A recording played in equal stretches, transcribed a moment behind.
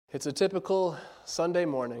It's a typical Sunday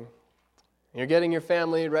morning. You're getting your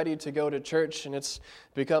family ready to go to church, and it's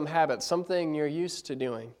become habit, something you're used to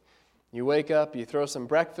doing. You wake up, you throw some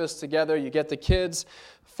breakfast together, you get the kids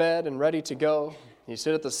fed and ready to go. You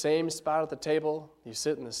sit at the same spot at the table. You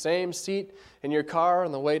sit in the same seat in your car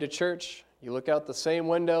on the way to church. You look out the same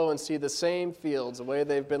window and see the same fields the way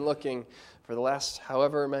they've been looking for the last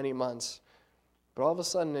however many months. But all of a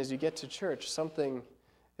sudden, as you get to church, something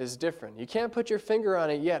is different. You can't put your finger on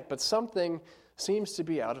it yet, but something seems to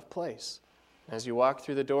be out of place. As you walk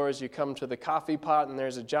through the doors, you come to the coffee pot, and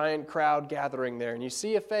there's a giant crowd gathering there, and you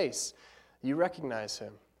see a face. You recognize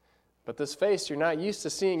him. But this face you're not used to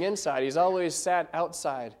seeing inside. He's always sat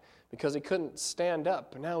outside because he couldn't stand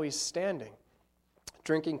up, but now he's standing,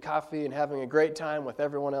 drinking coffee and having a great time with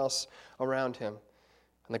everyone else around him.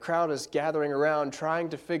 And the crowd is gathering around trying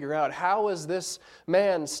to figure out, how is this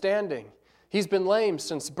man standing? He's been lame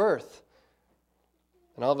since birth.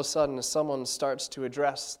 And all of a sudden, as someone starts to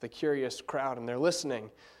address the curious crowd, and they're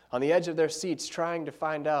listening on the edge of their seats, trying to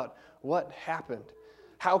find out what happened.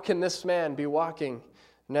 How can this man be walking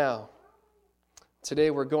now?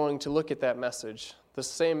 Today we're going to look at that message, the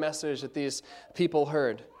same message that these people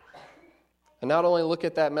heard. And not only look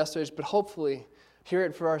at that message, but hopefully hear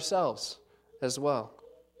it for ourselves as well.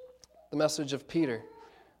 The message of Peter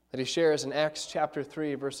that he shares in Acts chapter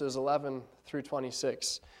 3, verses 11 through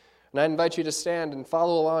 26. And I invite you to stand and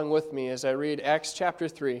follow along with me as I read Acts chapter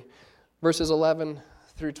 3, verses 11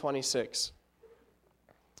 through 26.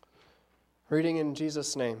 Reading in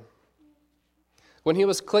Jesus' name. When he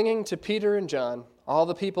was clinging to Peter and John, all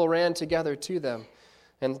the people ran together to them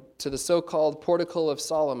and to the so-called portico of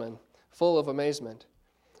Solomon, full of amazement.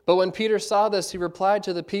 But when Peter saw this, he replied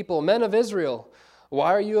to the people, "Men of Israel,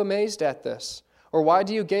 why are you amazed at this? Or why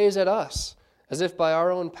do you gaze at us, as if by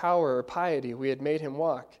our own power or piety we had made him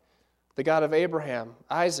walk? The God of Abraham,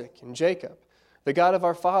 Isaac, and Jacob, the God of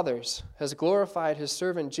our fathers, has glorified his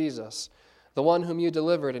servant Jesus, the one whom you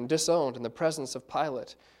delivered and disowned in the presence of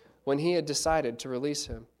Pilate, when he had decided to release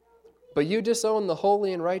him. But you disowned the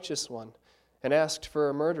holy and righteous one, and asked for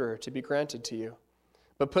a murderer to be granted to you,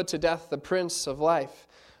 but put to death the Prince of Life,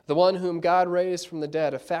 the one whom God raised from the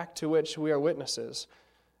dead, a fact to which we are witnesses.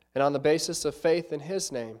 And on the basis of faith in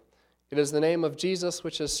his name, it is the name of Jesus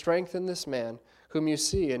which has strengthened this man, whom you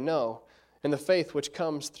see and know, and the faith which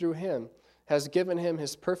comes through him has given him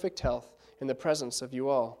his perfect health in the presence of you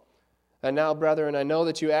all. And now, brethren, I know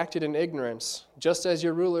that you acted in ignorance, just as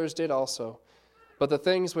your rulers did also. But the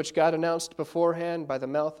things which God announced beforehand by the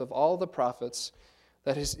mouth of all the prophets,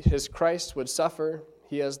 that his Christ would suffer,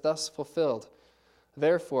 he has thus fulfilled.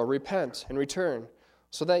 Therefore, repent and return,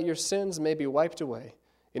 so that your sins may be wiped away,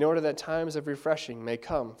 in order that times of refreshing may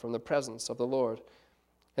come from the presence of the Lord,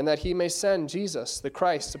 and that he may send Jesus, the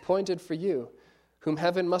Christ, appointed for you, whom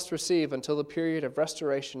heaven must receive until the period of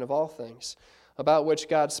restoration of all things, about which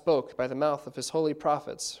God spoke by the mouth of his holy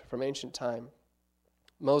prophets from ancient time.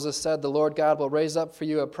 Moses said, the Lord God will raise up for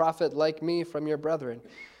you a prophet like me from your brethren.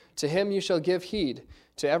 To him you shall give heed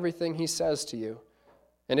to everything he says to you.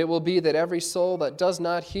 And it will be that every soul that does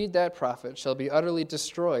not heed that prophet shall be utterly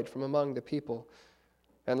destroyed from among the people.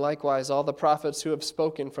 And likewise all the prophets who have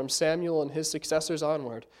spoken from Samuel and his successors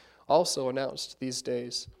onward also announced these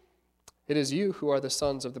days. It is you who are the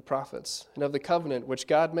sons of the prophets, and of the covenant which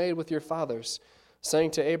God made with your fathers,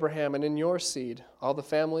 saying to Abraham, and in your seed all the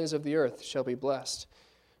families of the earth shall be blessed.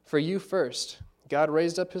 For you first God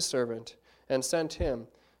raised up his servant, and sent him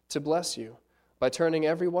to bless you, by turning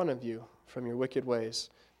every one of you from your wicked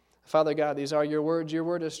ways. Father God, these are your words. Your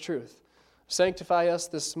word is truth. Sanctify us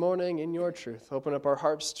this morning in your truth. Open up our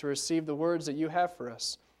hearts to receive the words that you have for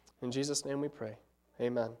us. In Jesus' name we pray.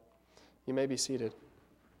 Amen. You may be seated.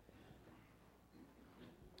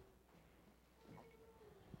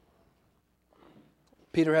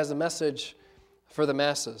 Peter has a message for the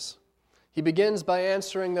masses. He begins by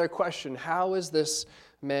answering their question, how is this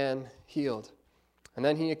man healed? And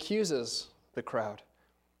then he accuses the crowd.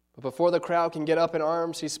 But before the crowd can get up in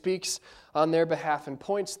arms, he speaks on their behalf and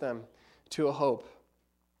points them to a hope.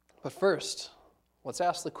 But first, let's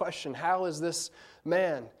ask the question, how is this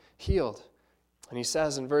man healed? And he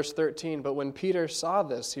says in verse 13, but when Peter saw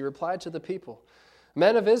this, he replied to the people,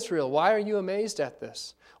 men of Israel, why are you amazed at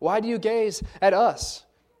this? Why do you gaze at us,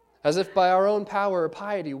 as if by our own power or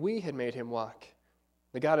piety we had made him walk?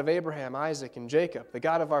 The God of Abraham, Isaac, and Jacob, the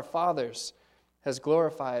God of our fathers, has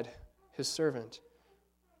glorified his servant.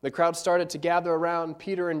 The crowd started to gather around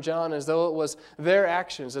Peter and John as though it was their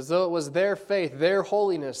actions, as though it was their faith, their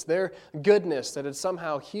holiness, their goodness that had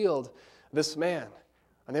somehow healed this man.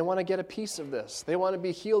 And they want to get a piece of this. They want to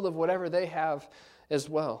be healed of whatever they have as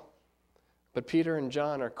well. But Peter and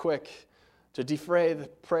John are quick to defray the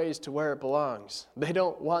praise to where it belongs. They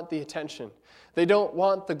don't want the attention. They don't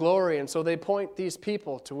want the glory, and so they point these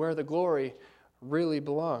people to where the glory really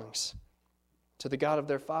belongs, to the God of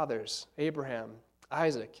their fathers, Abraham,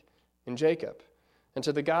 Isaac, and Jacob, and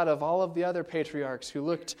to the God of all of the other patriarchs who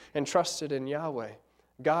looked and trusted in Yahweh.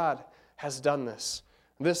 God has done this.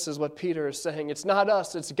 This is what Peter is saying. It's not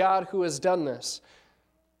us, it's God who has done this.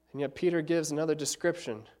 And yet Peter gives another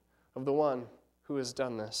description of the one who has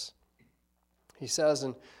done this. He says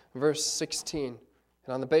in verse 16,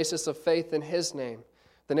 and on the basis of faith in his name,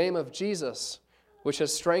 the name of Jesus, which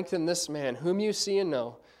has strengthened this man, whom you see and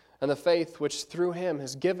know, and the faith which through him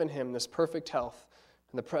has given him this perfect health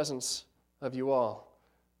in the presence of you all.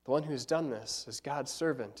 The one who's done this is God's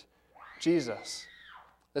servant, Jesus.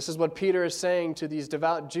 This is what Peter is saying to these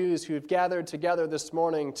devout Jews who have gathered together this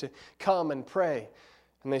morning to come and pray.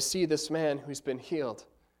 And they see this man who's been healed.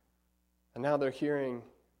 And now they're hearing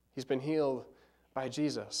he's been healed by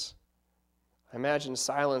Jesus. I imagine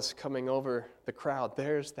silence coming over the crowd.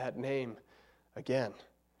 There's that name again.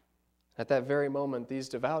 At that very moment, these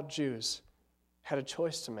devout Jews had a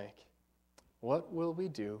choice to make. What will we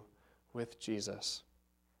do with Jesus?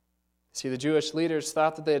 See, the Jewish leaders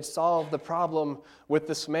thought that they had solved the problem with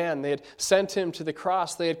this man. They had sent him to the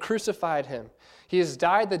cross. They had crucified him. He has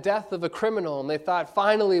died the death of a criminal, and they thought,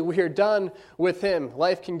 finally, we are done with him.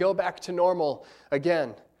 Life can go back to normal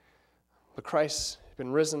again. But Christ had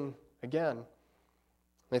been risen again.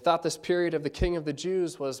 They thought this period of the King of the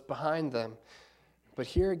Jews was behind them. But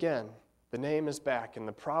here again, the name is back, and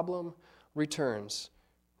the problem returns.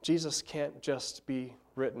 Jesus can't just be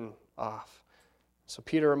written off. So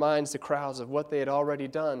Peter reminds the crowds of what they had already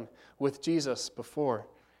done with Jesus before.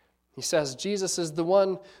 He says, Jesus is the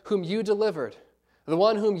one whom you delivered, the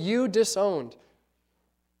one whom you disowned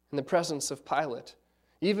in the presence of Pilate.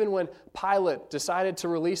 Even when Pilate decided to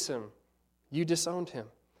release him, you disowned him.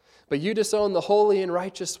 But you disowned the holy and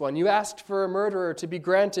righteous one. You asked for a murderer to be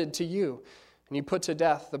granted to you, and you put to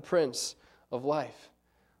death the Prince of Life.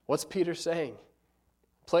 What's Peter saying?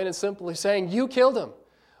 Plain and simply saying, you killed him.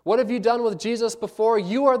 What have you done with Jesus before?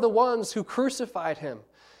 You are the ones who crucified him.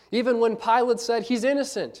 Even when Pilate said, he's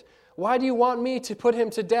innocent, why do you want me to put him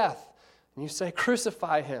to death? And you say,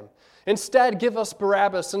 crucify him. Instead, give us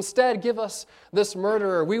Barabbas. Instead, give us this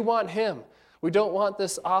murderer. We want him. We don't want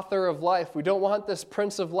this author of life. We don't want this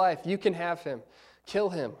Prince of Life. You can have him. Kill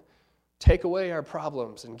him. Take away our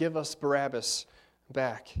problems and give us Barabbas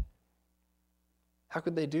back. How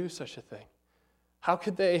could they do such a thing? How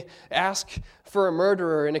could they ask for a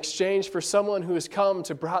murderer in exchange for someone who has come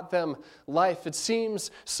to brought them life? It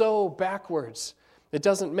seems so backwards. It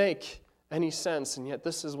doesn't make any sense, and yet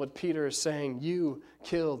this is what Peter is saying. You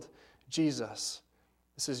killed Jesus.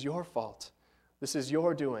 This is your fault. This is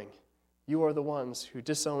your doing. You are the ones who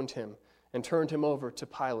disowned him and turned him over to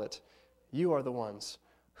Pilate. You are the ones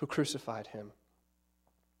who crucified him.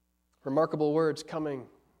 Remarkable words coming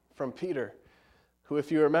from Peter, who,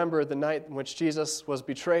 if you remember the night in which Jesus was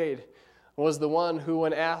betrayed, was the one who,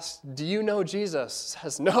 when asked, do you know Jesus,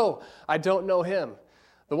 says, no, I don't know him.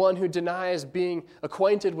 The one who denies being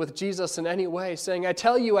acquainted with Jesus in any way, saying, I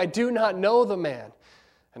tell you, I do not know the man.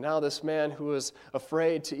 And now this man who was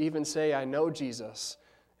afraid to even say, I know Jesus,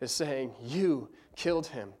 is saying, you killed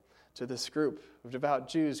him, to this group of devout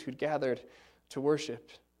Jews who'd gathered to worship.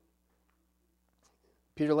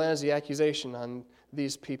 Peter lands the accusation on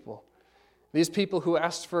these people. These people who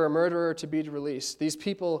asked for a murderer to be released. These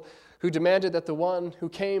people who demanded that the one who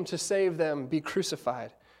came to save them be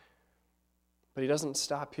crucified. But he doesn't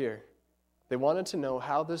stop here. They wanted to know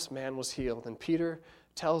how this man was healed, and Peter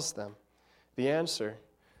tells them the answer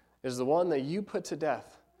is the one that you put to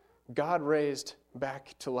death, God raised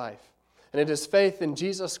back to life. And it is faith in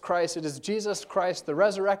Jesus Christ. It is Jesus Christ, the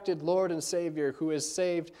resurrected Lord and Savior, who has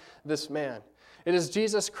saved this man. It is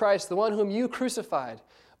Jesus Christ, the one whom you crucified,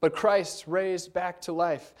 but Christ raised back to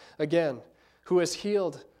life again, who has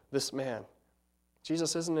healed this man.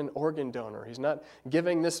 Jesus isn't an organ donor. He's not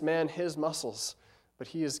giving this man his muscles, but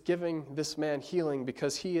he is giving this man healing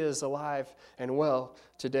because he is alive and well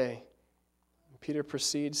today. Peter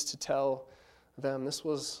proceeds to tell them this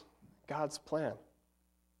was God's plan.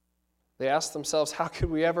 They ask themselves, how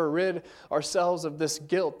could we ever rid ourselves of this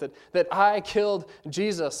guilt that I killed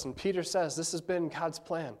Jesus? And Peter says, this has been God's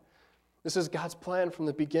plan. This is God's plan from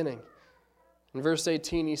the beginning. In verse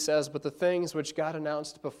 18 he says, but the things which God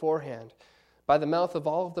announced beforehand by the mouth of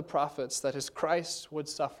all of the prophets that his Christ would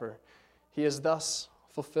suffer, he is thus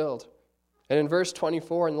fulfilled. And in verse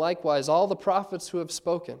 24, and likewise all the prophets who have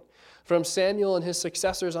spoken, from Samuel and his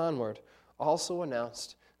successors onward, also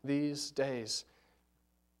announced these days.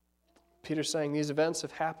 Peter's saying these events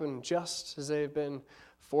have happened just as they've been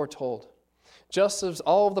foretold. Just as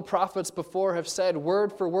all of the prophets before have said,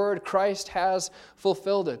 word for word, Christ has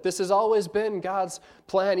fulfilled it. This has always been God's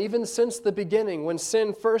plan, even since the beginning, when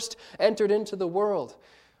sin first entered into the world.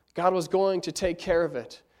 God was going to take care of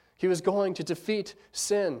it. He was going to defeat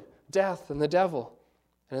sin, death, and the devil.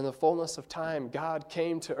 And in the fullness of time, God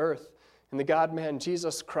came to earth in the God-man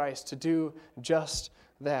Jesus Christ to do just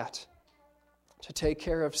that, to take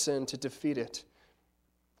care of sin, to defeat it.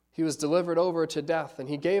 He was delivered over to death, and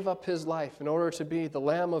he gave up his life in order to be the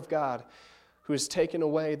Lamb of God who has taken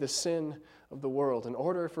away the sin of the world. In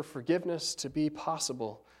order for forgiveness to be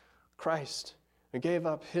possible, Christ gave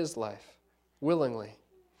up his life willingly.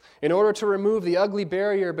 In order to remove the ugly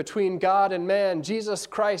barrier between God and man, Jesus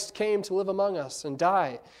Christ came to live among us and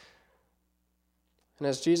die. And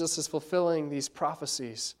as Jesus is fulfilling these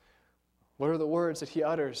prophecies, what are the words that he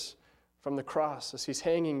utters from the cross as he's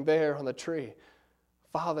hanging there on the tree?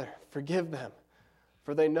 Father, forgive them,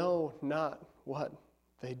 for they know not what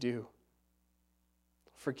they do.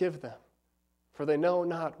 Forgive them, for they know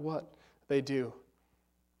not what they do.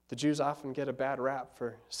 The Jews often get a bad rap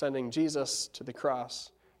for sending Jesus to the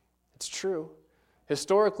cross. It's true.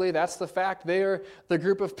 Historically, that's the fact. They are the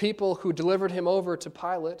group of people who delivered him over to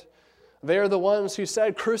Pilate. They are the ones who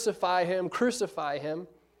said, crucify him, crucify him.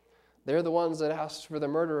 They're the ones that asked for the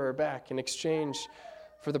murderer back in exchange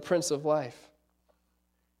for the Prince of Life.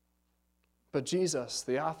 But Jesus,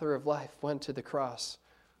 the author of life, went to the cross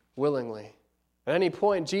willingly. At any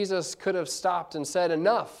point, Jesus could have stopped and said,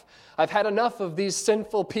 enough. I've had enough of these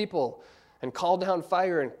sinful people, and called down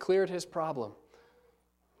fire and cleared his problem.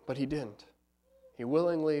 But he didn't. He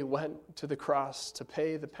willingly went to the cross to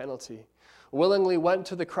pay the penalty. Willingly went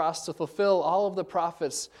to the cross to fulfill all of the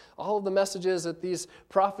prophets, all of the messages that these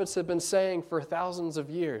prophets have been saying for thousands of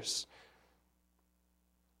years.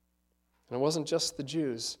 And it wasn't just the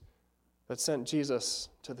Jews that sent Jesus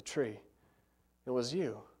to the tree. It was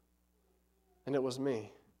you, and it was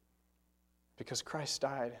me, because Christ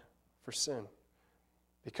died for sin.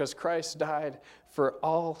 Because Christ died for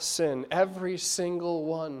all sin, every single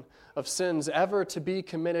one of sins ever to be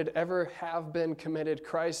committed, ever have been committed.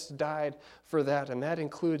 Christ died for that, and that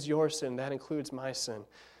includes your sin, that includes my sin.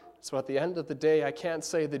 So at the end of the day, I can't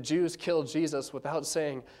say the Jews killed Jesus without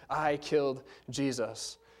saying, I killed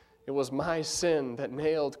Jesus. It was my sin that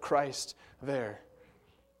nailed Christ there.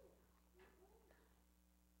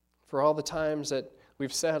 For all the times that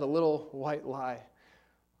we've said a little white lie,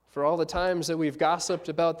 for all the times that we've gossiped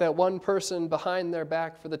about that one person behind their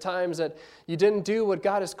back, for the times that you didn't do what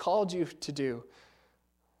God has called you to do,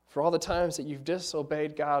 for all the times that you've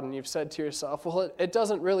disobeyed God and you've said to yourself, well, it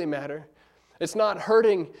doesn't really matter. It's not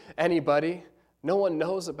hurting anybody. No one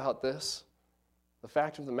knows about this. The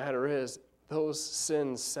fact of the matter is, those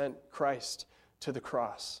sins sent Christ to the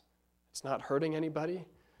cross. It's not hurting anybody.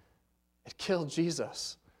 It killed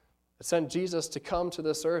Jesus. It sent Jesus to come to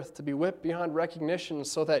this earth to be whipped beyond recognition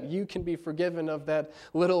so that you can be forgiven of that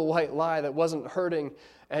little white lie that wasn't hurting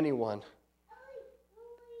anyone.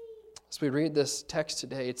 As we read this text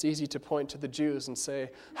today, it's easy to point to the Jews and say,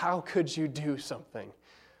 how could you do something?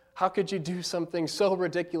 How could you do something so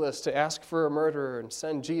ridiculous to ask for a murderer and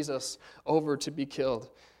send Jesus over to be killed?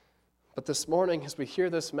 But this morning, as we hear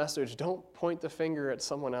this message, don't point the finger at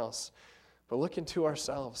someone else, but look into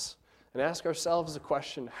ourselves and ask ourselves the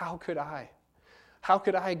question, how could I? How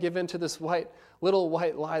could I give in to this little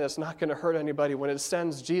white lie that's not going to hurt anybody when it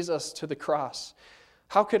sends Jesus to the cross?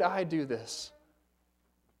 How could I do this?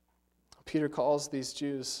 Peter calls these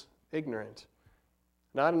Jews ignorant,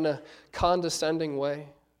 not in a condescending way,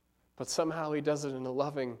 but somehow he does it in a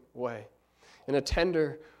loving way, in a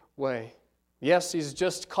tender way. Yes, he's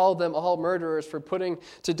just called them all murderers for putting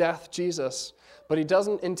to death Jesus, but he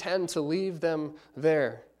doesn't intend to leave them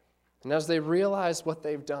there. And as they realize what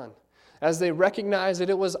they've done, as they recognize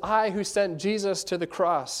that it was I who sent Jesus to the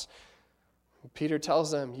cross, Peter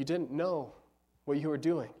tells them, you didn't know what you were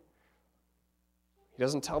doing. He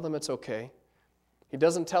doesn't tell them it's okay. He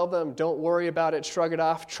doesn't tell them, don't worry about it, shrug it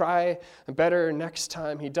off, try better next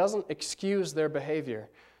time. He doesn't excuse their behavior,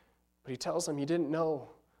 but he tells them, you didn't know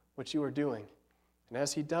what you were doing. And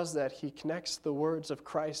as he does that, he connects the words of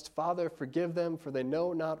Christ, Father, forgive them, for they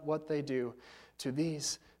know not what they do, to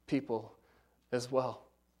these people as well.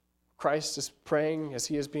 Christ is praying as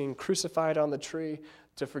he is being crucified on the tree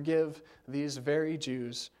to forgive these very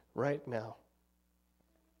Jews right now.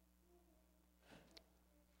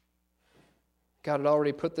 God had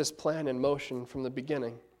already put this plan in motion from the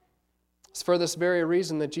beginning. It's for this very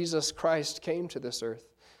reason that Jesus Christ came to this earth.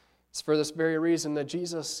 It's for this very reason that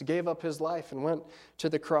Jesus gave up his life and went to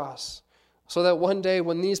the cross, So that one day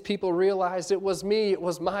when these people realized it was me, it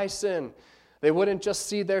was my sin, they wouldn't just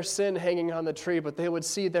see their sin hanging on the tree, but they would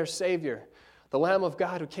see their Savior, the Lamb of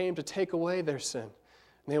God who came to take away their sin.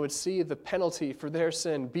 And they would see the penalty for their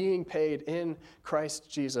sin being paid in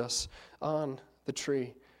Christ Jesus on the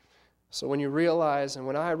tree. So when you realize, and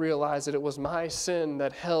when I realize that it was my sin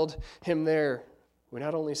that held him there, we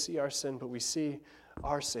not only see our sin, but we see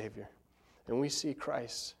our Savior. And we see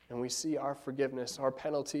Christ, and we see our forgiveness, our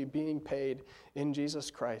penalty being paid in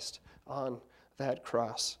Jesus Christ on that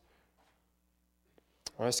cross.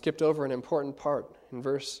 I skipped over an important part in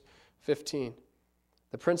verse 15.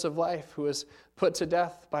 The Prince of Life, who was put to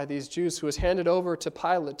death by these Jews, who was handed over to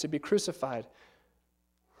Pilate to be crucified.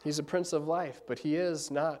 He's a Prince of Life, but he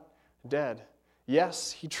is not dead.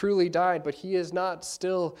 Yes, he truly died, but he is not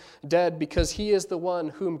still dead because he is the one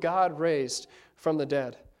whom God raised from the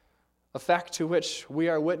dead. A fact to which we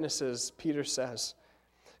are witnesses, Peter says.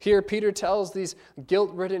 Here, Peter tells these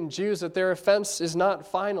guilt-ridden Jews that their offense is not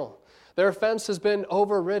final. Their offense has been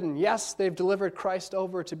overridden. Yes, they've delivered Christ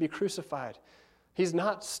over to be crucified. He's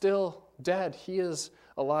not still dead. He is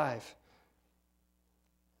alive.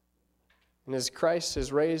 And as Christ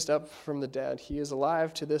is raised up from the dead, he is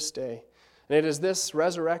alive to this day. And it is this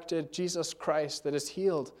resurrected Jesus Christ that has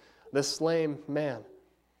healed this lame man.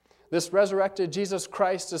 This resurrected Jesus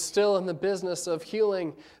Christ is still in the business of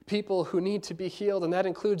healing people who need to be healed, and that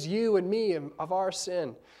includes you and me of our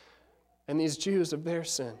sin, and these Jews of their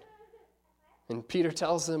sin. And Peter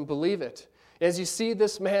tells them, believe it. As you see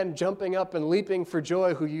this man jumping up and leaping for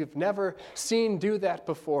joy who you've never seen do that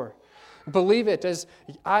before, believe it as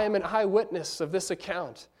I am an eyewitness of this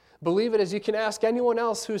account. Believe it as you can ask anyone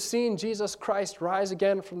else who's seen Jesus Christ rise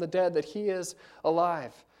again from the dead that he is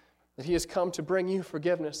alive, that he has come to bring you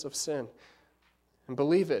forgiveness of sin. And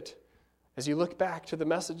believe it as you look back to the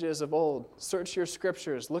messages of old, search your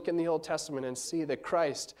scriptures, look in the Old Testament and see that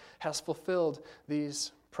Christ has fulfilled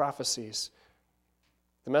these prophecies.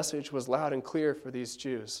 The message was loud and clear for these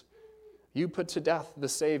Jews. You put to death the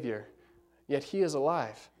Savior, yet he is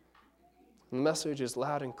alive. And the message is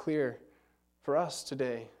loud and clear for us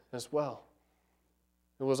today as well.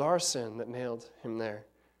 It was our sin that nailed him there,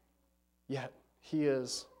 yet he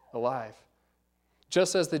is alive.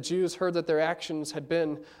 Just as the Jews heard that their actions had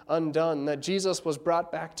been undone, that Jesus was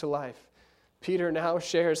brought back to life, Peter now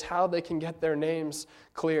shares how they can get their names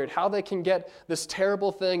cleared, how they can get this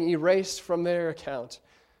terrible thing erased from their account.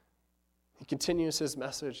 He continues his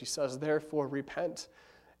message. He says, therefore, repent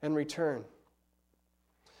and return,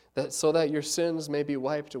 so that your sins may be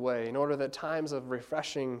wiped away, in order that times of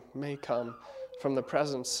refreshing may come from the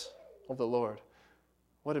presence of the Lord.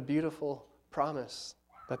 What a beautiful promise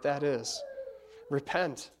that is.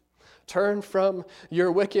 Repent. Turn from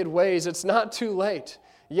your wicked ways. It's not too late.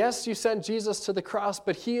 Yes, you sent Jesus to the cross,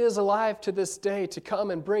 but he is alive to this day to come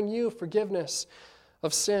and bring you forgiveness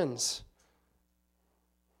of sins.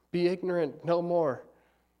 Be ignorant no more.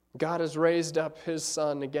 God has raised up his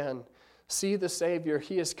Son again. See the Savior.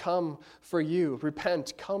 He has come for you.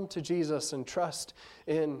 Repent. Come to Jesus and trust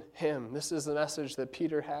in him. This is the message that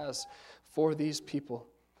Peter has for these people.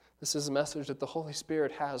 This is a message that the Holy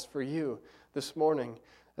Spirit has for you this morning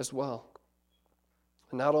as well.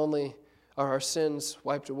 And not only are our sins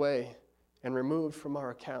wiped away and removed from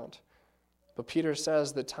our account, but Peter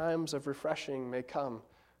says that times of refreshing may come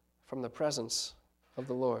from the presence of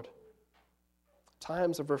the Lord.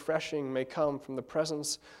 Times of refreshing may come from the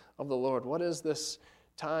presence of the Lord. What is this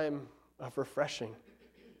time of refreshing?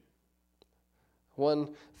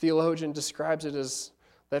 One theologian describes it as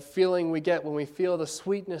that feeling we get when we feel the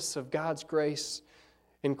sweetness of God's grace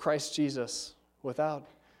in Christ Jesus without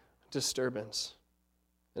disturbance.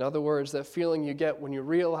 In other words, that feeling you get when you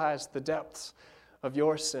realize the depths of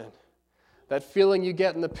your sin. That feeling you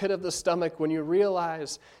get in the pit of the stomach when you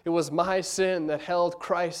realize it was my sin that held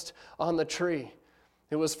Christ on the tree.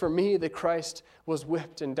 It was for me that Christ was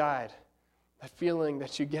whipped and died. That feeling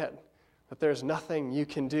that you get that there's nothing you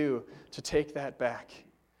can do to take that back.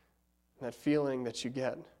 That feeling that you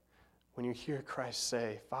get when you hear Christ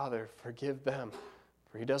say, Father, forgive them,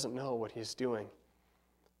 for he doesn't know what he's doing.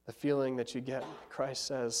 The feeling that you get, Christ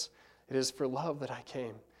says, it is for love that I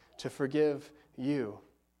came, to forgive you.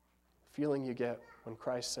 The feeling you get when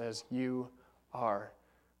Christ says, you are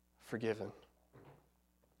forgiven.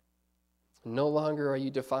 No longer are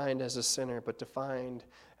you defined as a sinner, but defined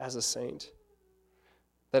as a saint.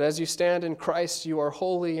 That as you stand in Christ, you are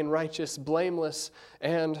holy and righteous, blameless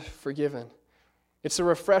and forgiven. It's a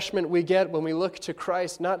refreshment we get when we look to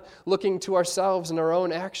Christ, not looking to ourselves and our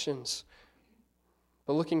own actions,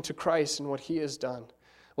 but looking to Christ and what he has done.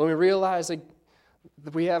 When we realize that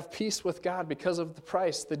we have peace with God because of the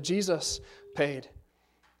price that Jesus paid.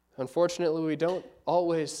 Unfortunately, we don't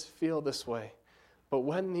always feel this way. But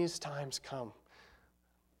when these times come,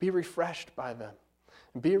 be refreshed by them.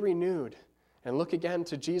 Be renewed. And look again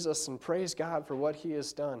to Jesus and praise God for what he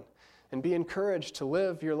has done. And be encouraged to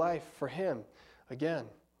live your life for him again.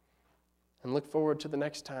 And look forward to the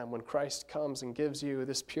next time when Christ comes and gives you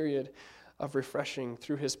this period of refreshing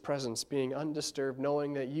through his presence, being undisturbed,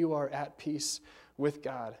 knowing that you are at peace with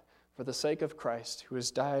God for the sake of Christ who has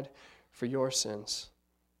died for your sins.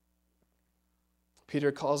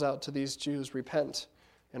 Peter calls out to these Jews, repent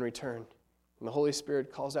and return. And the Holy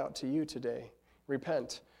Spirit calls out to you today,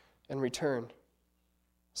 repent and return.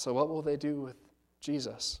 So what will they do with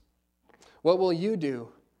Jesus? What will you do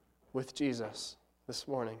with Jesus this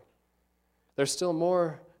morning? There's still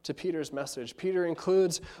more to Peter's message. Peter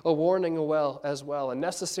includes a warning as well, a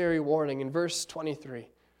necessary warning in verse 23.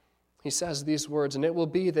 He says these words, "And it will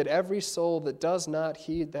be that every soul that does not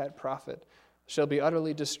heed that prophet shall be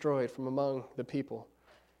utterly destroyed from among the people."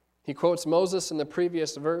 He quotes Moses in the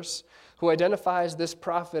previous verse, who identifies this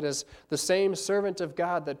prophet as the same servant of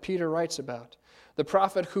God that Peter writes about, the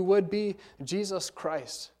prophet who would be Jesus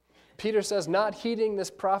Christ. Peter says, not heeding this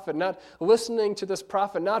prophet, not listening to this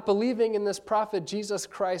prophet, not believing in this prophet, Jesus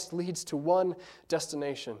Christ leads to one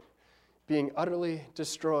destination, being utterly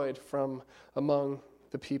destroyed from among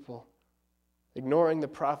the people. Ignoring the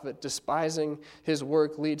prophet, despising his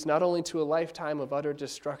work leads not only to a lifetime of utter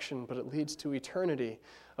destruction, but it leads to eternity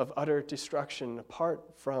of utter destruction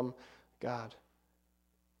apart from God.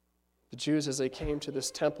 The Jews, as they came to this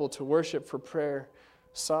temple to worship for prayer,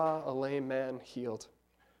 saw a lame man healed.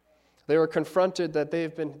 They were confronted that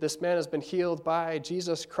this man has been healed by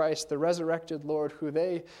Jesus Christ, the resurrected Lord, who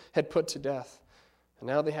they had put to death. And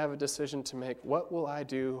now they have a decision to make. What will I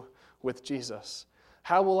do with Jesus?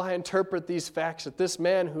 How will I interpret these facts that this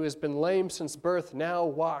man who has been lame since birth now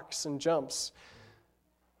walks and jumps?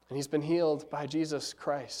 And he's been healed by Jesus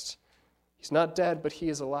Christ. He's not dead, but he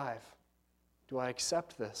is alive. Do I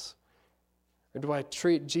accept this? Or do I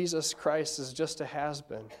treat Jesus Christ as just a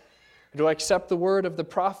has-been? Or do I accept the word of the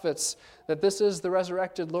prophets that this is the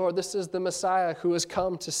resurrected Lord, this is the Messiah who has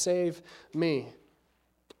come to save me?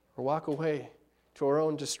 Or walk away to our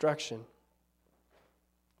own destruction?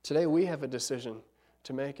 Today we have a decision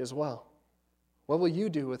to make as well. What will you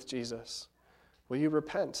do with Jesus? Will you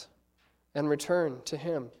repent and return to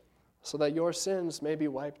him so that your sins may be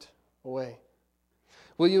wiped away?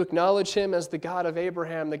 Will you acknowledge him as the God of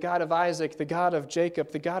Abraham, the God of Isaac, the God of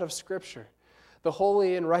Jacob, the God of Scripture, the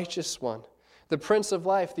holy and righteous one, the Prince of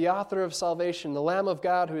Life, the author of salvation, the Lamb of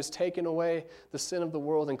God who has taken away the sin of the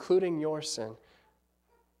world, including your sin?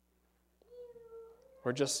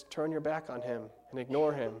 Or just turn your back on him and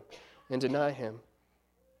ignore him and deny him?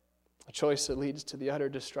 A choice that leads to the utter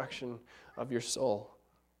destruction of your soul.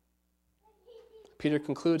 Peter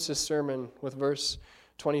concludes his sermon with verse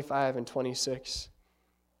 25 and 26.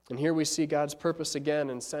 And here we see God's purpose again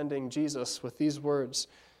in sending Jesus with these words.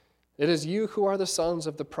 "It is you who are the sons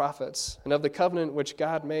of the prophets and of the covenant which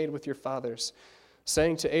God made with your fathers,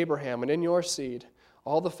 saying to Abraham, and in your seed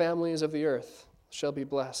all the families of the earth shall be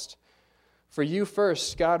blessed. For you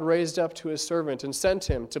first God raised up to his servant and sent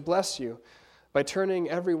him to bless you by turning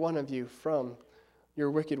every one of you from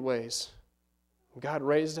your wicked ways." God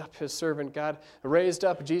raised up his servant. God raised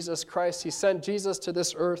up Jesus Christ. He sent Jesus to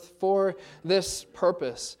this earth for this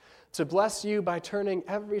purpose, to bless you by turning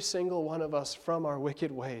every single one of us from our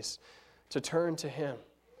wicked ways, to turn to him,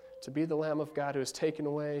 to be the Lamb of God who has taken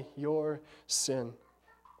away your sin.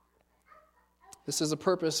 This is the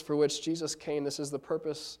purpose for which Jesus came. This is the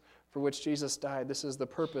purpose for which Jesus died. This is the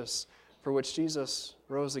purpose for which Jesus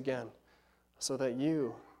rose again, so that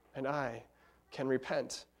you and I can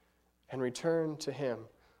repent and return to him,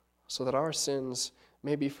 so that our sins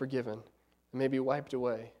may be forgiven and may be wiped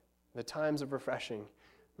away. The times of refreshing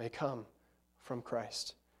may come from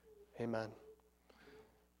Christ. Amen.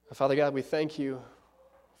 Father God, we thank you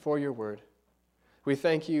for your word. We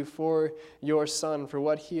thank you for your Son, for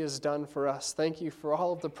what he has done for us. Thank you for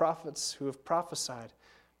all of the prophets who have prophesied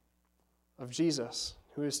of Jesus,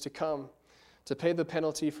 who is to come to pay the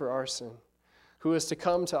penalty for our sin, who is to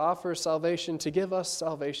come to offer salvation, to give us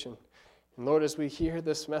salvation. And Lord, as we hear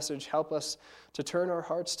this message, help us to turn our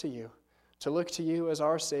hearts to you, to look to you as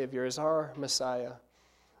our Savior, as our Messiah,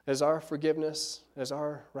 as our forgiveness, as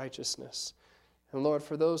our righteousness. And Lord,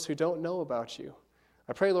 for those who don't know about you,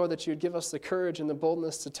 I pray, Lord, that you'd give us the courage and the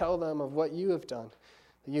boldness to tell them of what you have done,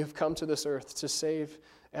 that you have come to this earth to save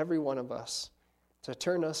every one of us, to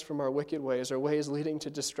turn us from our wicked ways, our ways leading to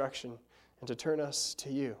destruction, and to turn us to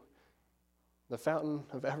you, the fountain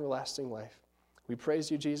of everlasting life. We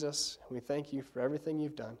praise you, Jesus, and we thank you for everything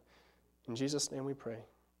you've done. In Jesus' name we pray.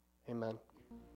 Amen.